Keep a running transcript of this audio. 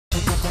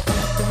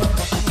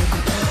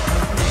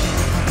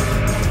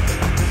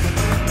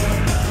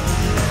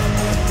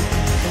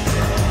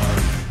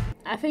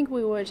think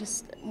we were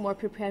just more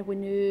prepared. We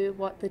knew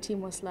what the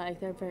team was like.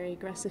 They're a very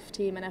aggressive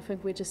team, and I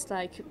think we just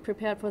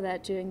prepared for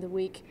that during the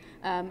week.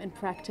 In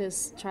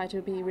practice, try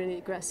to be really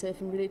aggressive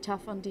and really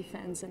tough on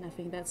defense, and I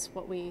think that's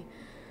what we,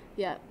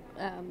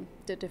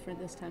 did different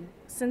this time.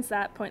 Since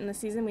that point in the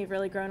season, we've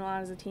really grown a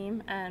lot as a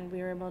team, and we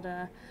were able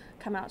to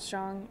come out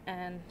strong.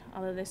 And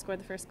although they scored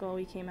the first goal,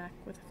 we came back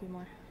with a few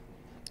more.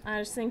 I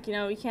just think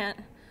we can't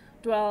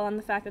dwell on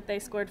the fact that they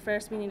scored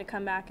first. We need to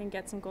come back and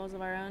get some goals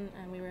of our own,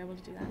 and we were able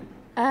to do that.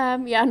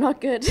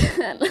 Not good.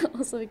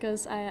 Also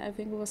because I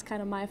think it was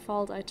kind of my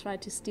fault. I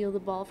tried to steal the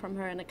ball from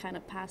her and I kind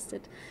of passed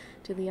it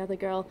to the other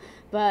girl.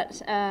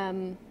 But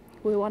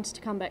we wanted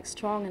to come back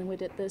strong, and we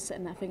did this,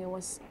 and I think it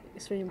was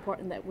extremely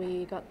important that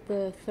we got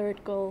the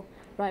third goal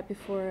right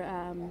before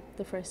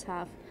the first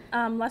half.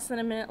 Less than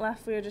a minute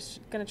left. We were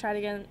just going to try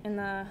to get in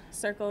the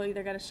circle,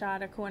 either get a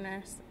shot or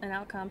corner, an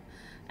outcome.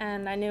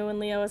 And I knew when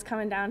Leo was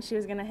coming down, she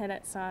was going to hit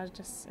it, so I was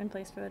just in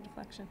place for the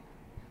deflection.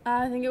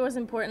 I think it was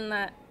important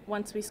that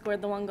once we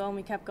scored the one goal and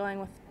we kept going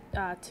with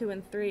 2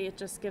 and 3, it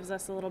just gives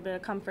us a little bit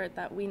of comfort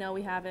that we know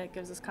we have it. It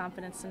gives us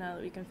confidence to know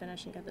that we can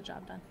finish and get the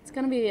job done. It's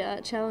going to be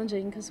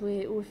challenging because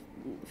we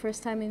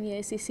first time in the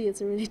ACC. It's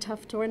a really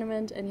tough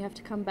tournament, and you have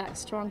to come back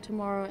strong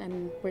tomorrow.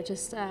 And we're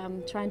just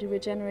trying to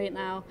regenerate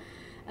now,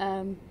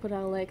 put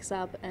our legs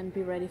up, and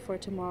be ready for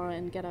tomorrow,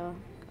 and get our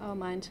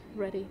mind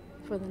ready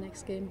for the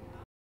next game.